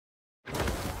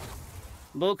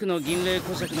僕の銀霊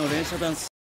古尺の連射ダンス。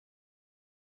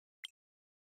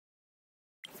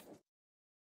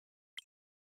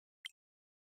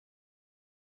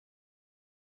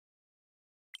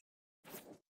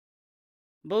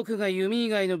僕が弓以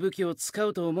外の武器を使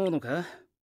うと思うのか？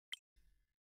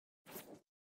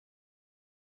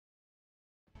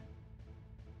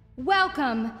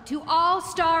 Welcome to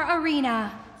All-Star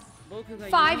Arena.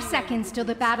 5 seconds till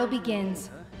the battle begins.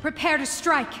 Prepare to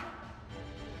strike.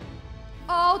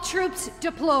 All troops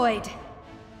deployed.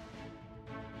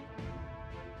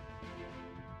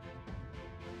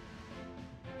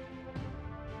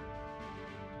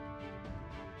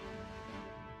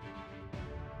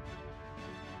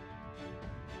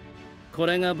 This is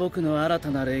my new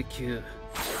霊球、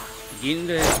銀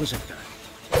霊古尺だ。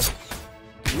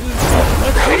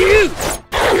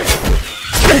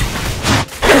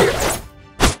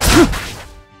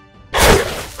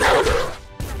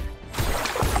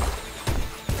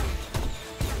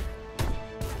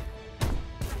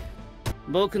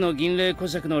僕の銀霊古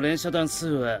尺の連射弾数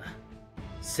は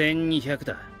1200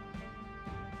だ。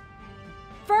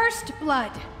First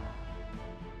blood.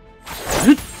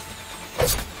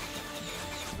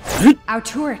 Our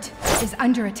turret is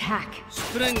under attack. ス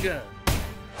プレンガー。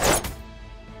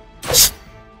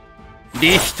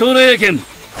リヒトレーゲン。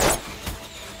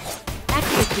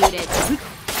Executed.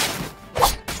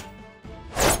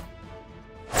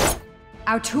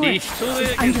 Our turret is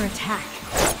under attack.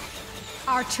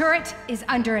 Our turret is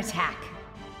under attack.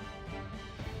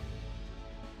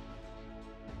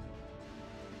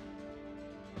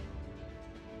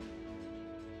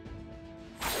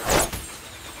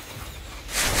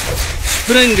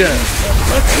 Springer!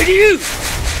 Uryu!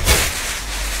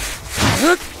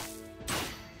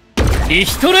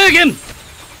 Lage!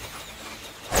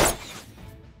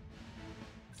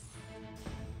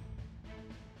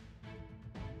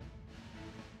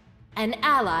 An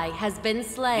ally has been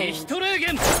slain.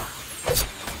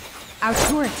 Our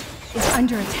turret is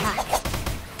under attack.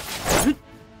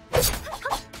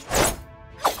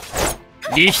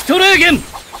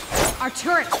 Our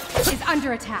turret is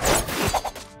under attack.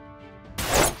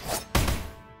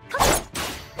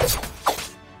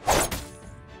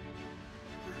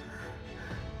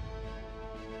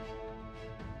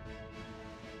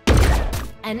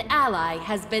 An ally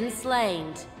has been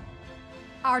slain.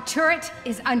 Our turret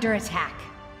is under attack.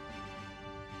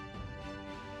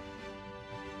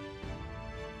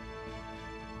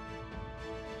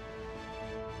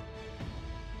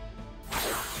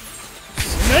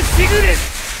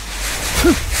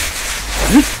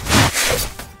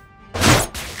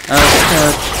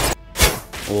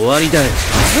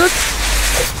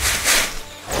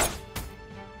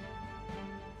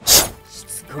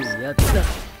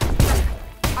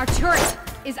 Our turret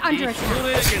is under attack.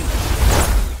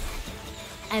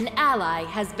 An ally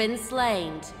has been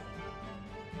slain.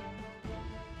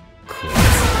 Our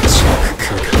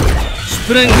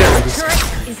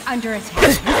turret is under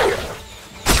attack.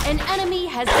 An enemy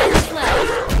has been slain.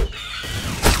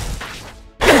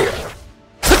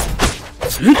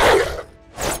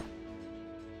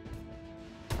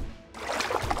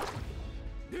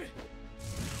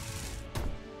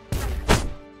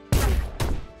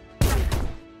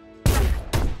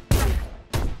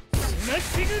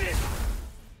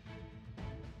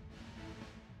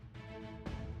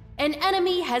 An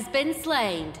enemy has been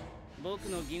slain.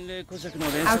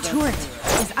 Our turret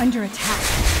is under attack.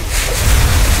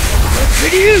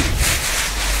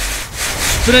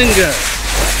 Springer!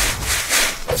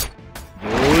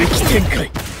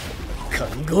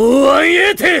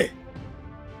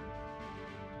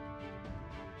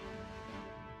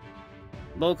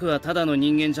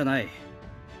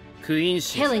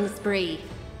 Killing spree.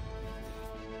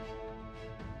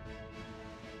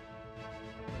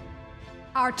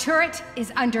 Our turret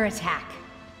is under attack.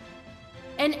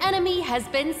 An enemy has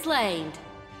been slain.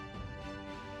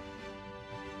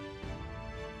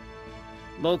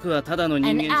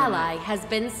 An ally has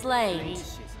been slain.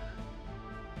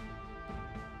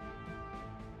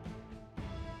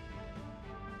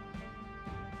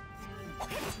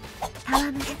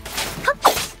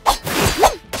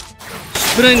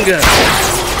 Springer!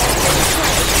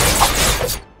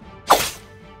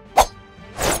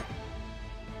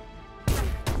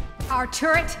 Our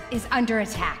turret is under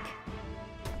attack.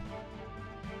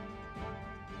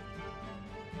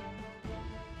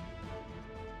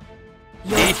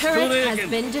 Your turret has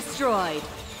been destroyed.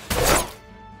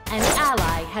 An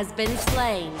ally has been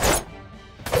slain.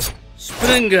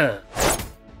 Springer!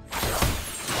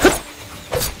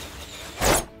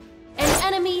 An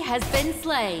enemy has been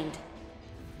slain.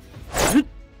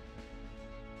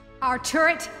 Our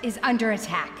turret is under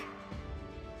attack.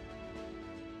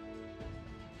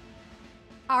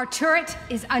 Our turret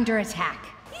is under attack.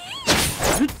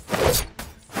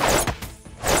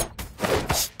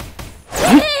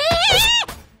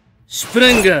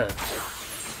 Springer.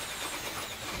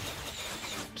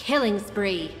 Killing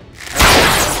spree.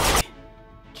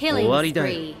 Killing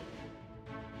spree.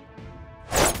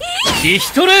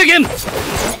 Lichtregen.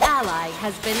 An ally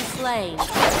has been slain.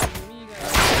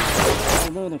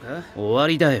 思うのか？終わ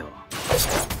りだよ。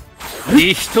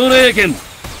リヒトレーゲン。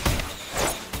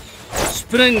ス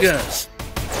プレンガー。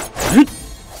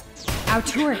Our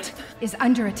turret is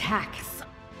under attack.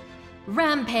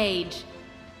 Rampage.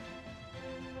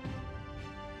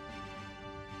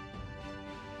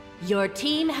 Your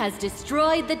team has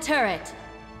destroyed the turret.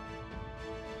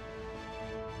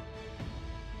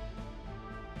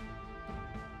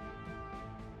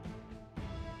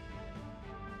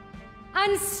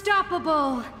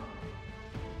 Unstoppable.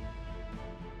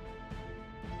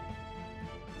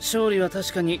 勝利は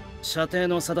確かに射程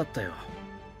の差だったよ。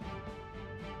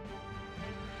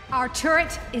Our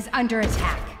turret is under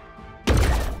attack.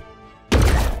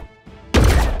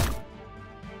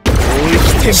 攻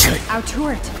撃展開。 Our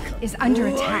turret is under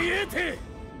attack.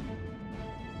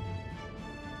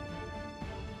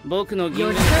 僕の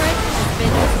Your turret has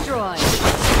been destroyed.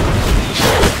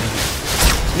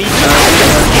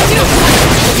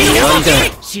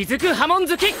 雫波紋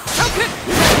月。 Rampage.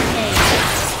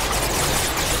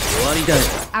 終わりだよ。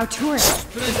 Our turret is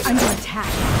under attack.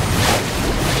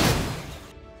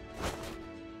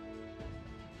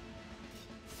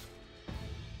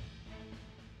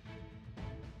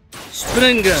 スプ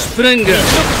レンガー。スプレンガー。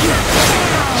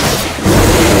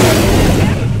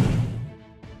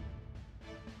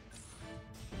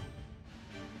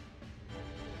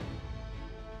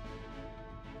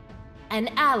An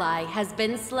ally has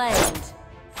been slain.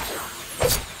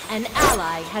 An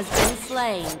ally has been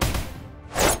slain.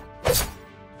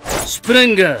 スプレ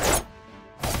ンガー。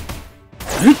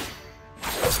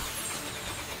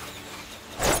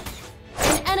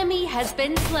An enemy has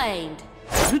been slain.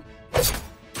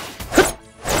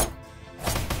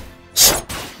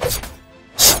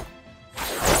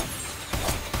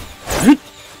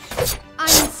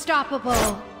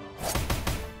 Unstoppable.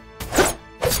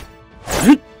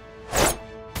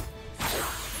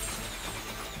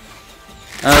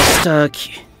 アスター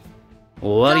キ。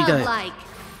終わりだよ。 Godlike.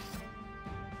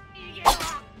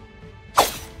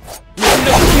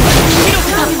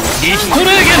 リヒトレ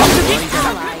ーゲン。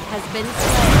 Ally has been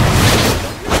slain.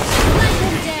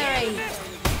 Legendary.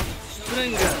 スプレン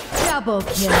ガー。 Double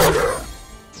kill.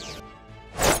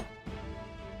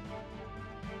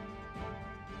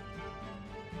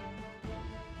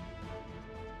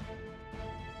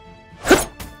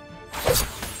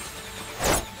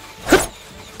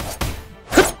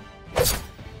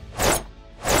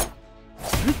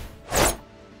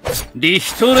 リ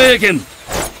ヒトレーゲン。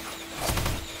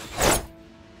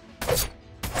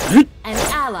 An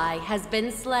ally has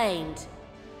been slain.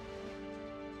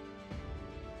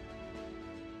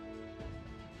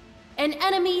 An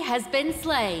enemy has been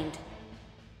slain.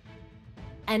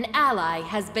 An ally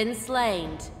has been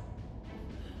slain.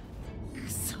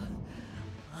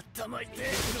 頭痛い。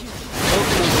僕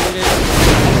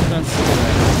の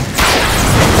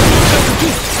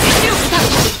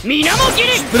水面切り。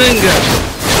スプレンガー。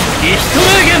リヒトレ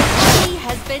ーゲン。 Enemy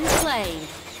has been slain.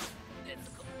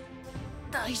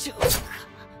 大丈夫か。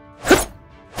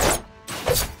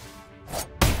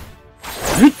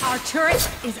 Our turret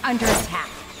is under attack.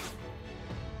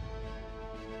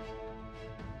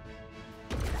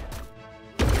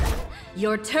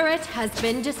 Your turret has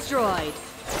been destroyed.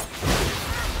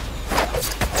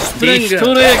 リヒ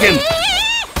トレーゲン。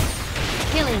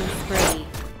 Killing spree.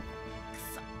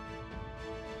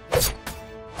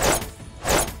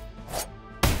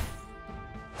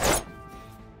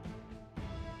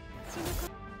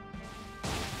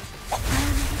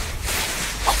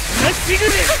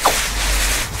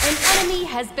 An enemy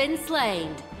has been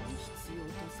slain.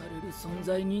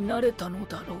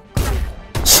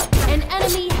 An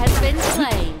enemy has been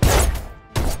slain.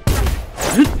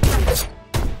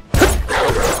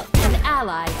 An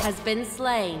ally has been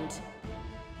slain.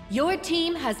 Your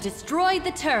team has destroyed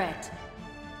the turret.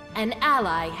 An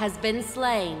ally has been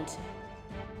slain.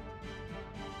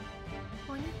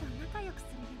 鬼と仲良くす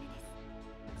る夢です。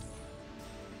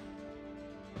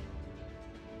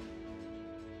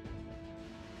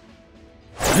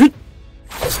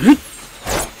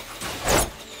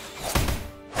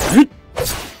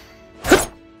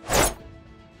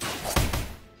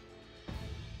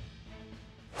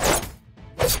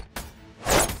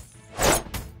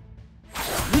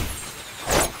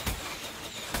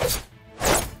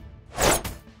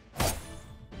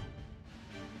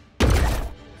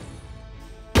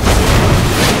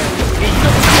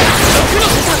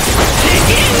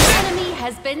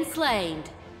slain.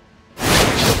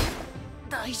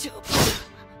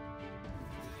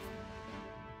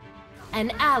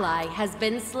 An ally has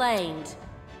been slain.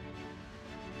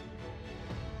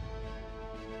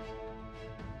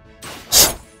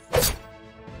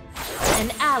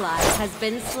 An ally has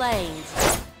been slain.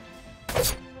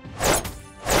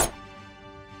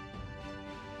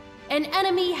 An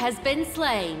enemy has been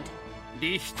slain.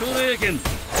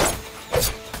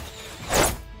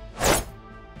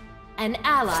 An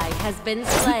ally has been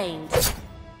slain.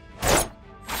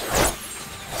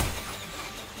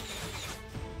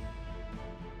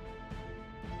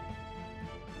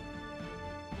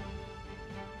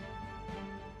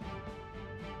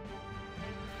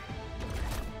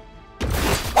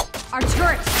 Our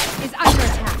turret is under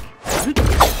attack.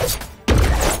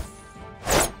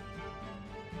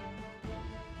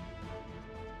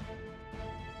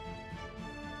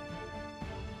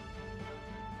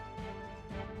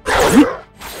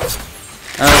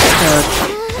 An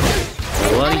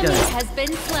enemy has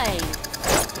been slain.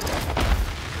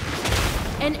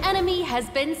 An enemy has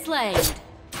been slain.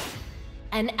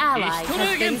 An ally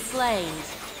has been slain.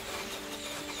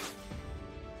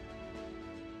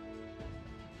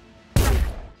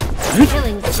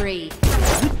 Killing spree.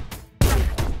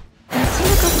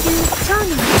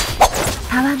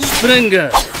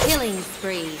 Killing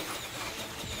spree.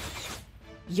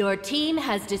 Your team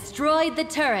has destroyed the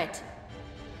turret.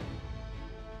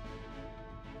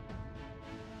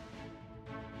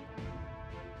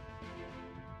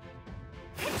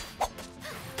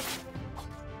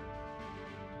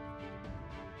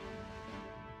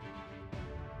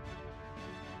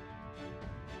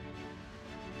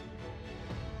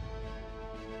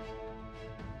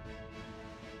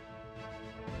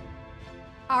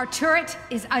 Our turret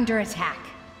is under attack.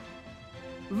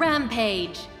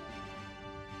 Rampage.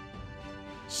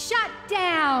 Shut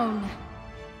down!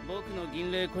 僕の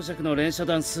銀霊古尺の連射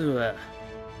弾数は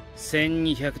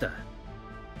1200だ。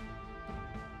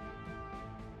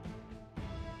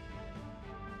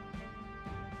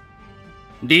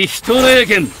リヒトレー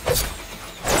ゲン。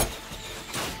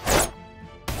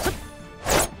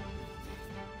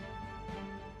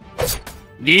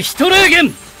リヒトレーゲン。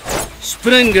シュプ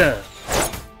レンガー。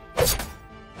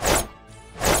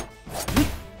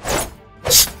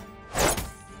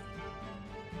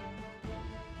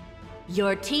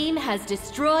Your team has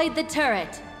destroyed the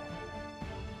turret.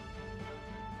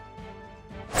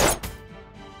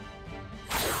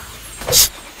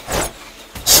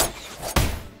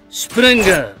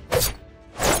 Springer.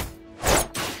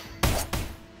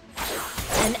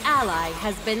 An ally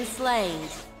has been slain.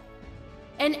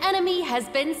 An enemy has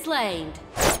been slain.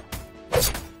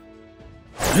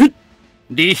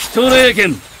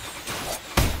 Lichtregen.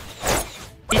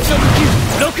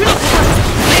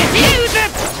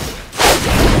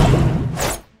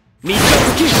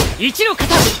 一の型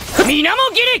水面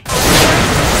切り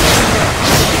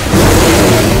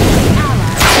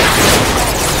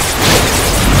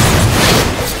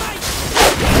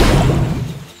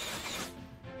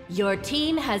Your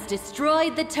team has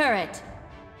destroyed the turret.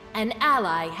 An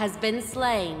ally has been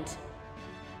slain.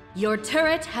 Your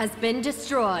turret has been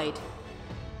destroyed.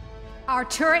 Our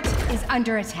turret is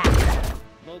under attack.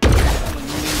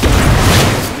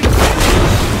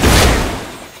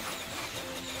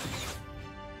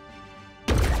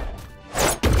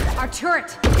 Our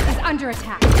turret is under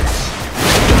attack.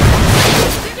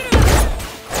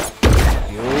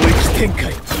 領域展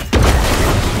開。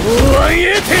大安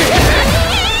エーテ。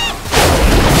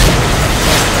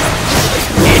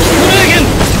リヒトレーゲン。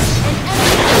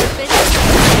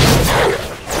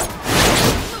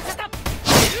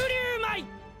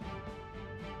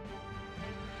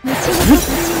明日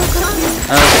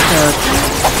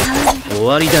終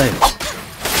わりだよ。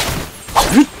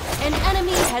An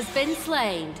enemy has been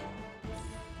slain.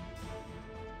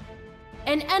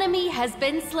 An enemy has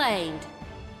been slain.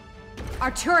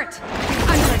 Our turret is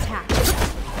under attack.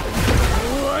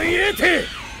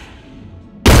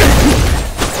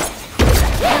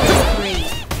 Spree.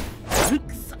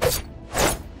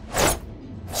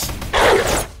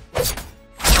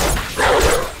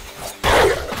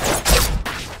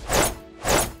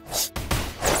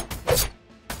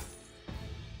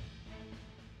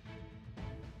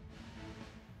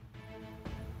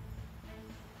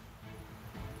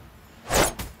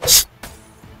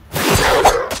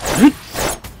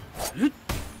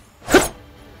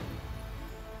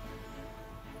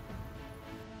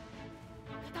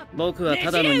 僕はた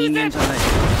だの人間じゃない。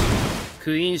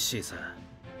クインシーさ。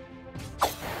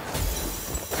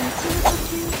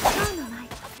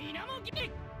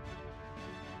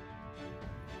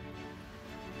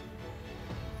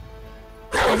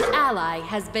An ally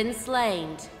has been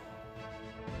slain.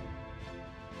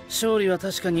 勝利は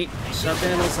確かに射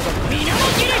程の差だった。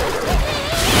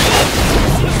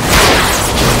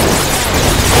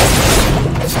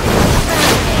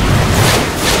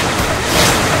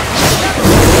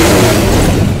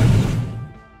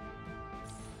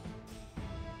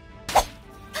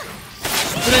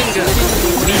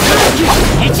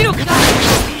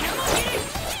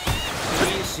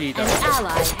An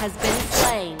ally has been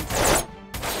slain.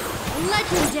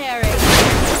 Legendary.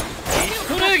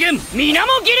 トルーゲン水面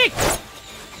切り。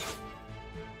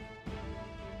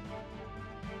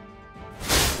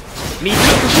水の呼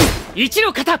吸一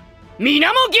の型水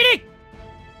面切り。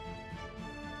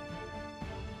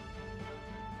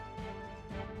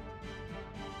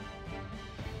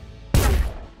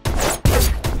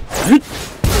Your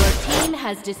team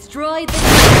has destroyed the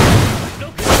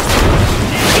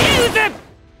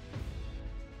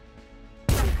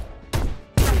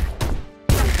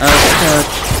明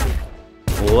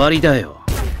日終わりだよ。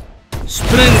ス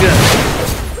プレンガー。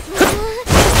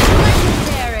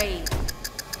 Legendary.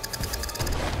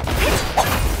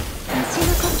 足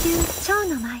の呼吸蝶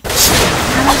の舞。ト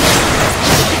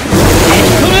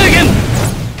ルーゲン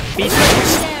水の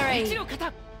Legendary. 一の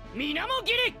型水面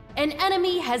切り。 An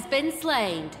enemy has been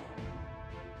slain.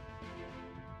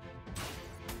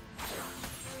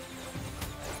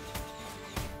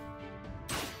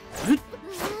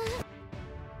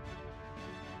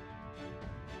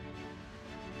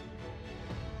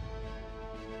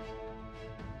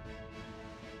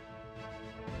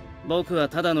 僕は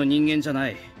ただの人間じゃな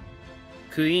い。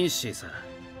クインシーさ。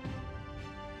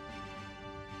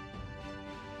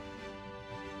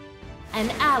An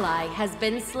ally has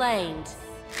been slain.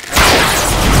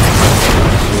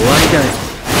 終わりだよ。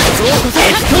そうこそ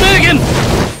エクトルーゲン。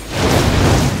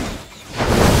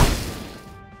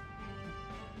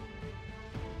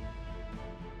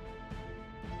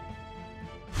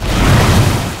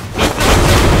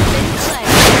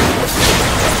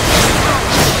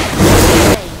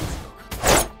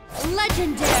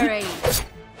Legendary.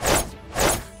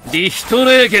 リヒト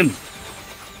レーゲン。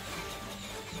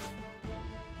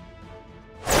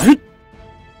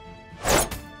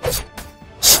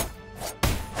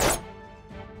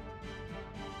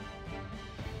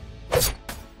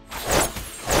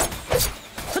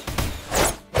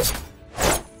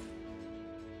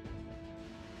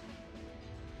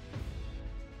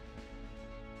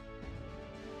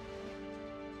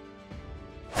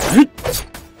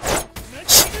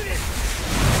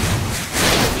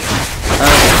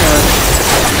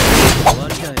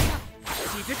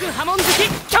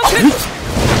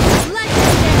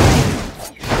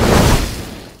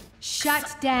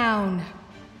Shut down.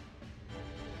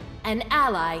 An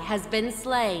ally has been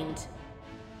slain.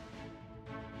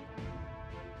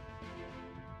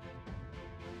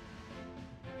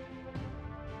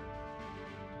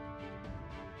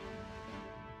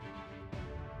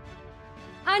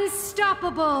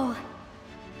 Unstoppable.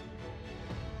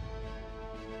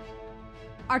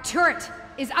 Our turret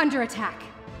is under attack.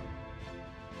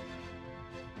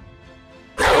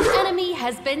 An enemy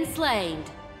has been slain.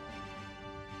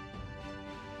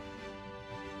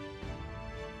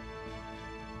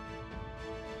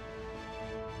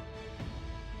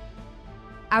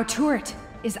 Our turret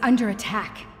is under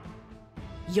attack.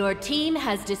 Your team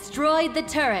has destroyed the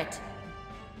turret.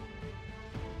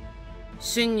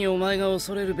 真にお前が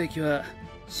恐れるべきは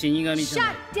死神じゃ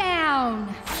ない。 Shut down.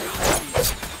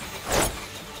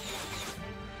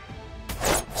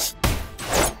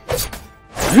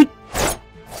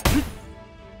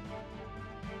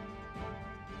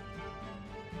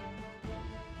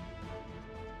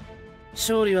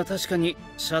 勝利は確かに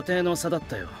射程の差だっ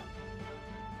たよ。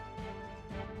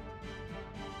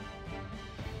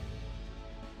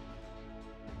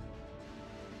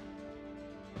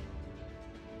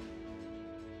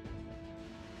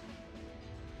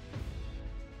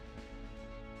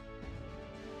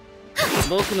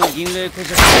僕の銀霊古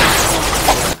弱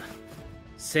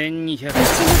1200。足の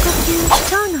呼吸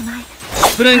蝶の舞。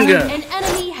スプレンガー。 An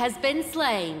enemy has been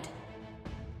slain.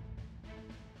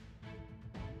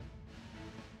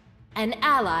 An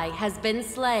ally has been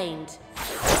slain.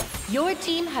 Your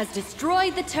team has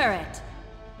destroyed the turret.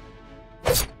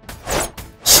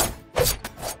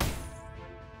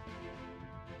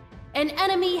 An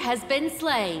enemy has been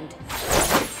slain.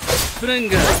 スプレン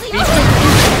ガー。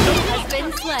 Has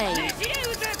been slain.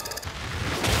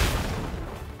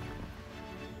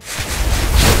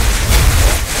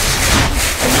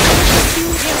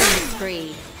 Killing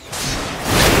spree.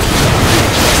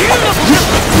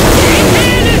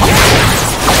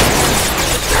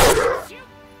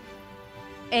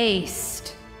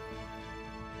 Aced.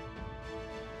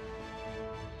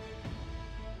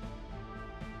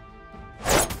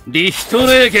 リヒト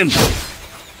レーゲン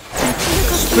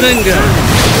スプレンガー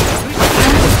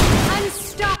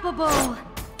Unstoppable.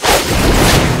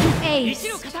 Ace. 石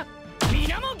の型水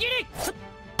面切り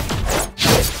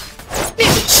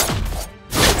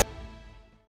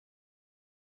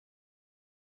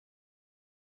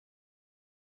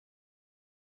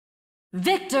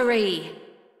Victory!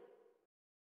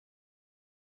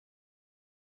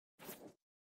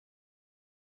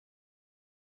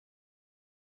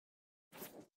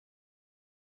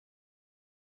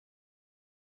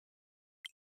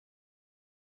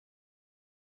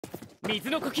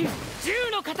 Mizu no kokyu,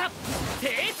 10の型、生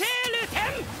成ルテ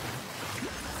ン。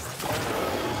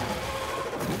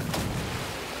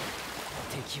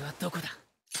敵はどこだ。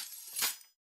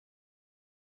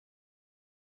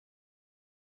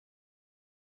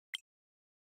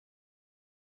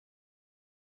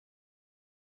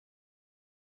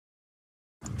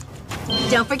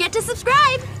Don't forget to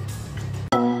subscribe!